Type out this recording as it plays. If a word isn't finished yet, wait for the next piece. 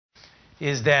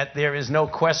is that there is no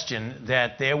question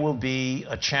that there will be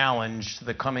a challenge to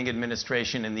the coming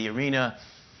administration in the arena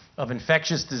of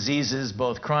infectious diseases,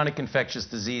 both chronic infectious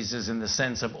diseases in the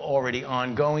sense of already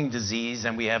ongoing disease,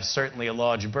 and we have certainly a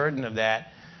large burden of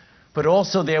that, but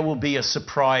also there will be a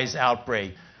surprise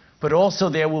outbreak. The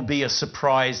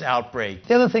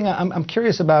other thing I'm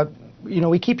curious about,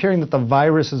 we keep hearing that the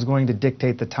virus is going to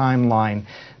dictate the timeline.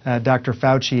 Dr.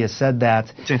 Fauci has said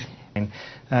that.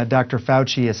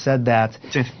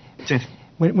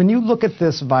 When you look at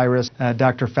this virus,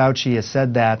 Dr. Fauci has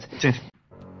said that.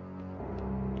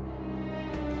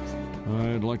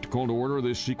 I'd like to call to order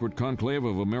this secret conclave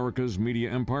of America's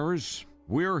media empires.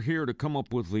 We're here to come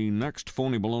up with the next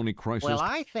phony baloney crisis. Well,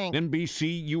 I think...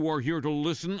 NBC, you are here to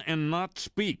listen and not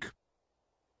speak.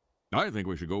 I think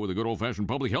we should go with a good old-fashioned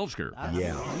public health scare.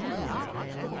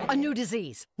 A new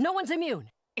disease. No one's immune.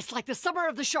 It's like the summer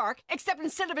of the shark, except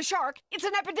instead of a shark, it's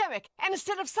an epidemic. And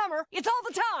instead of summer, it's all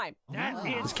the time.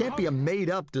 This can't be a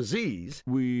made-up disease.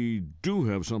 We do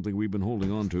have something we've been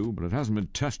holding on to, but it hasn't been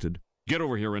tested. Get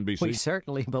over here, NBC. We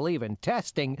certainly believe in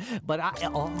testing, but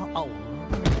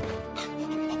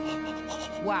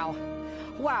Wow.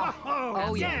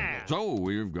 Oh, yeah. So,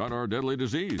 we've got our deadly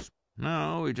disease.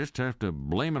 Now, we just have to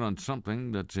blame it on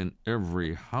something that's in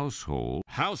every household.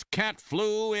 House cat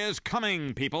flu is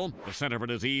coming, people. The Center for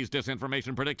Disease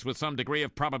Disinformation predicts with some degree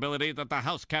of probability that the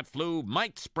house cat flu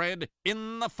might spread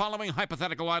in the following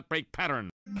hypothetical outbreak pattern.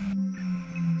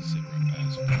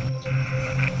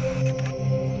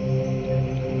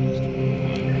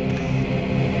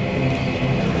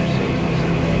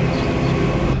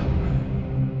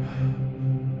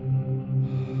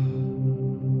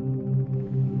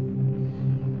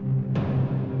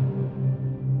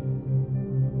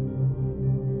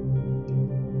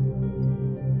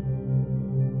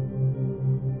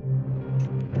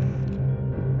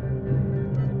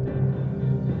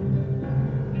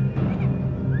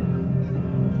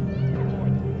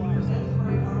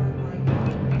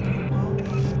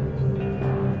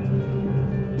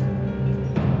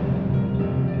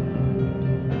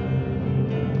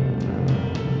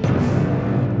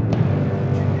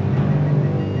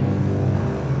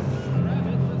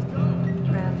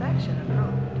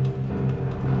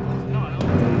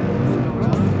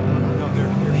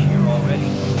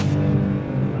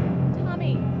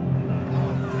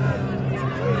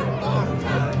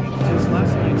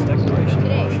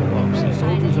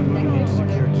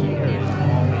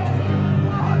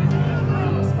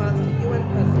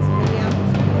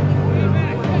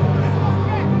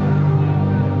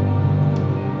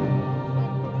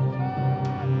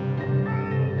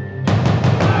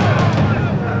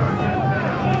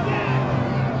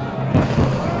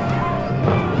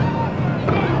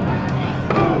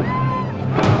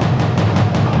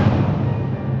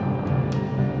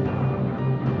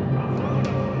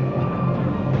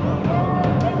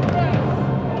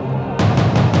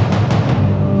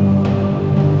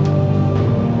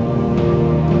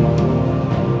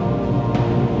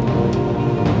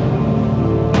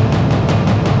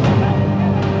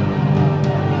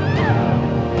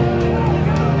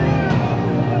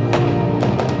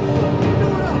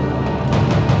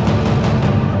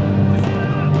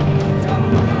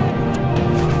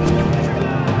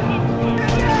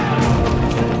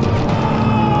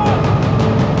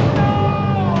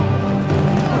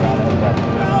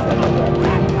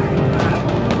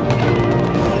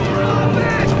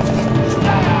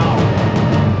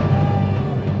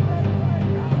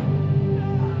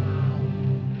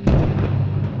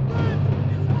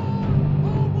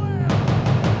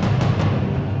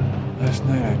 Last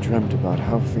night I dreamt about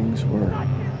how things were.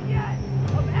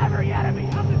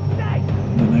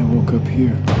 And then I woke up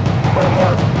here. It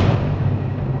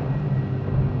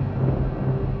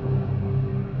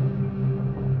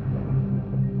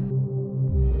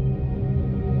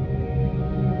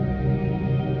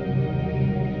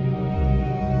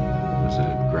was a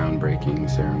groundbreaking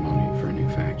ceremony for a new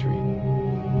factory.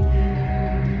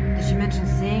 Did she mention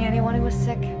seeing anyone who was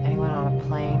sick? Anyone on a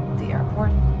plane at the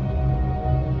airport?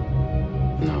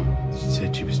 No, she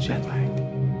said she was jet-lagged.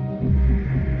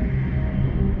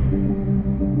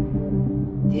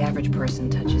 The average person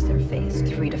touches their face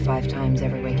 3 to 5 times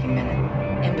every waking minute.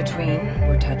 In between,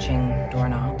 we're touching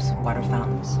doorknobs, water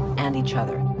fountains, and each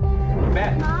other.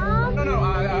 Matt. Mom?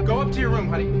 No, go up to your room,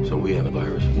 honey. So we have a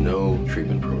virus with no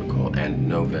treatment protocol and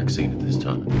no vaccine at this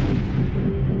time.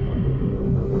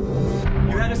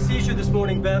 You had a seizure this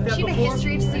morning, Beth. She had a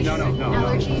history of seizures,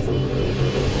 allergies.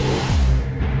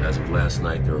 As of last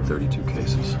night, there were 32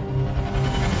 cases.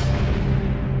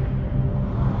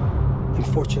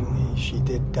 Unfortunately, she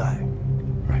did die.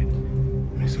 Right.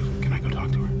 So can I go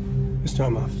talk to her? Mr.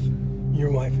 Armoff,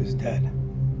 your wife is dead.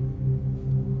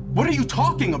 What are you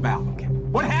talking about?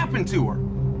 What happened to her?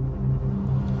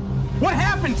 What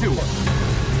happened to her?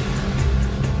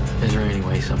 Is there any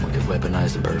way someone could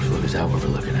weaponize the bird flu? Is that what we're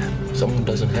looking at? Someone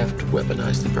doesn't have to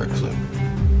weaponize the bird flu.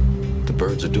 The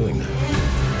birds are doing that.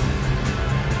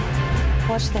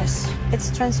 Watch this.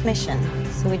 It's transmission,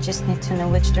 so we just need to know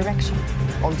which direction.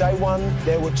 On day one,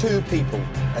 there were 2 people,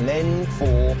 and then 4,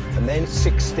 and then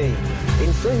 16.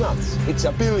 In 3 months, it's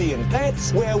 1 billion.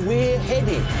 That's where we're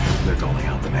headed. They're calling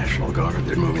out the National Guard.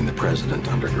 They're moving the president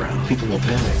underground. People will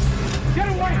panic. Get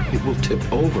away! It will tip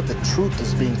over. The truth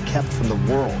is being kept from the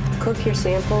world. Cook your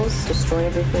samples, destroy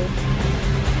everything.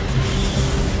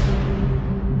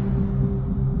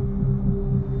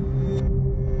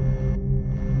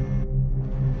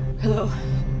 Hello.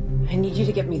 I need you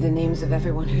to get me the names of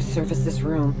everyone who serviced this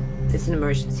room. It's an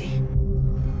emergency.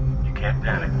 You can't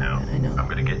panic now. I know. I'm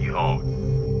gonna get you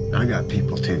home. I got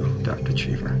people too, Dr.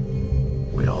 Cheever.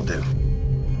 We all do.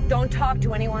 Don't talk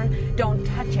to anyone. Don't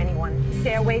touch anyone.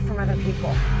 Stay away from other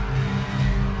people.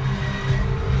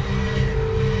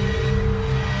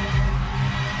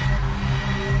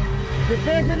 Get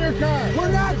back in your car!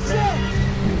 We're not sick!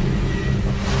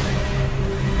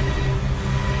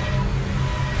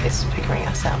 It's figuring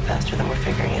us out faster than we're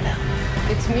figuring it out.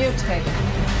 It's mutated.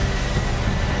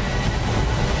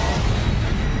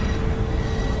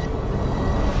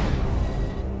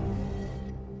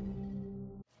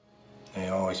 They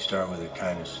always start with a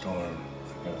kind of storm,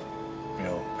 like a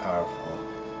real powerful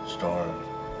storm.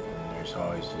 And there's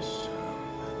always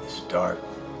this dark,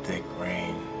 thick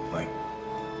rain, like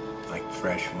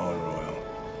fresh motor oil.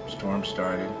 Storm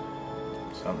started,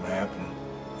 something happened.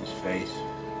 His face,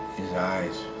 his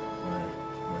eyes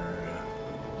were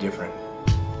different.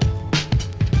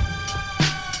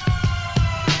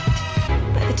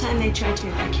 By the time they tried to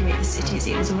evacuate the cities,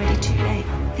 it was already too late.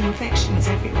 The infection was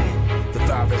everywhere. The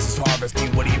virus is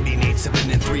harvesting. What do you mean 8,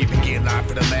 7, and 3 began life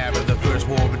in the lab of the first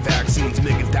war with vaccines.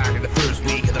 Millions died in the first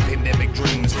week of the pandemic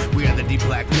dreams. We are the deep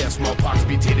black death, smallpox,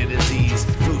 mutated disease.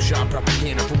 Flu shot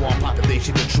propaganda for all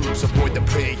population and troops. Avoid the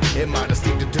plague. It might have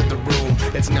slipped into the room.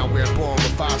 It's now we're born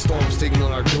with 5 storms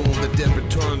signal our doom. The dead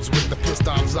returns with the pissed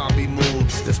off zombie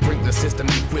moves. The sprinkler system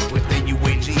equipped with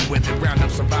AUAG, where they round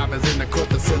up survivors in the cold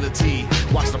facility.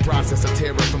 Watch the process of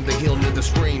terror from the hill near the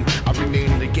stream. I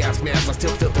remain in the gas mask, I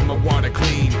still filter my water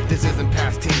clean. This isn't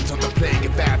past tense on the plague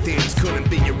of bad things. Couldn't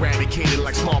be eradicated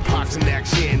like smallpox in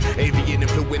action. Avian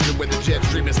influenza where the jet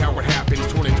stream is how it happens.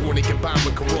 2020 combined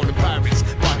with coronavirus,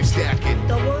 body stacking.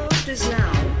 The world is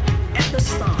now at the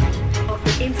start of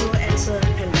the influenza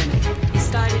pandemic. He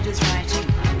started as writing.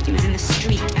 He was in the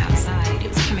street outside. It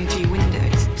was coming through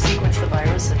windows. Sequence the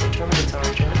virus and determine its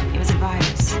origin. It was a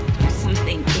virus.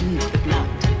 Something in the blood.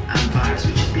 A virus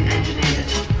which has been engineered at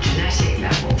genetic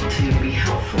level to be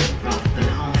helpful rather than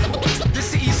harmful. The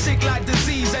city's sick like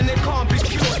disease and it can't be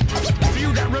cured.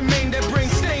 Few that remain, their brain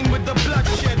stained with the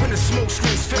bloodshed. When the smoke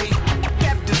screens fade,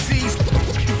 gap disease,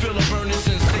 you feel a burning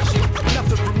sensation.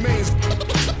 Nothing remains.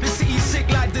 The city's sick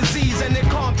like disease and it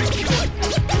can't be cured.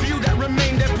 Few that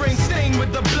remain, their brain stained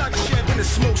with the bloodshed. When the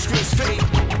smoke screens fade,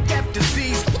 gap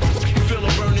disease, you feel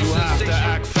a burning sensation. You have to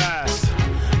act fast.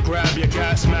 Grab your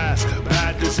gas mask.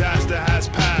 Bad disaster has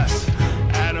passed.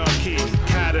 Anarchy,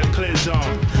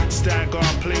 cataclysm. Stand guard,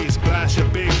 please. Blast your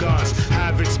big guns.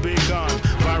 Havoc's begun.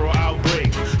 Viral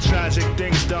outbreak. Tragic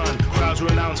things done. Crowds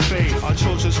renounce faith. Our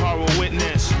church's horror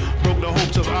witness. Broke the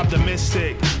hopes of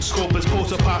optimistic. Scope is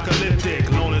post-apocalyptic.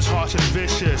 Known as harsh and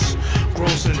vicious.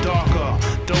 Gross and darker.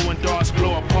 Throwing darts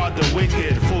blow apart the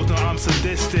wicked. Fools know I'm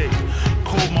sadistic.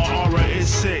 Cold, my aura is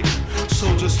sick.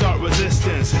 Soldiers start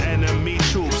resistance. Enemy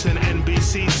troops in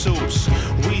NBC suits.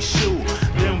 We shoot,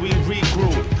 then we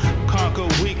regroup. Conquer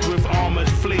weak with armored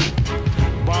fleet.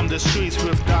 Bomb the streets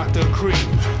with Dr. Creep.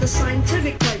 The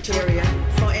scientific criteria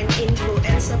for an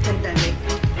influenza pandemic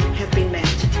have been met.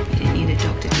 You didn't need a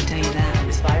doctor to tell you that.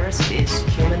 This virus is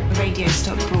human. Radio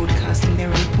stopped broadcasting. There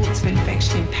were reports of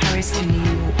infection in Paris and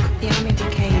New York. The army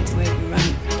brigades were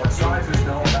overrun. What scientists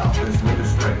know about this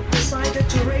latest strain? Decided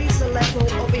to raise the level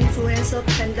of influenza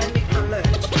pandemic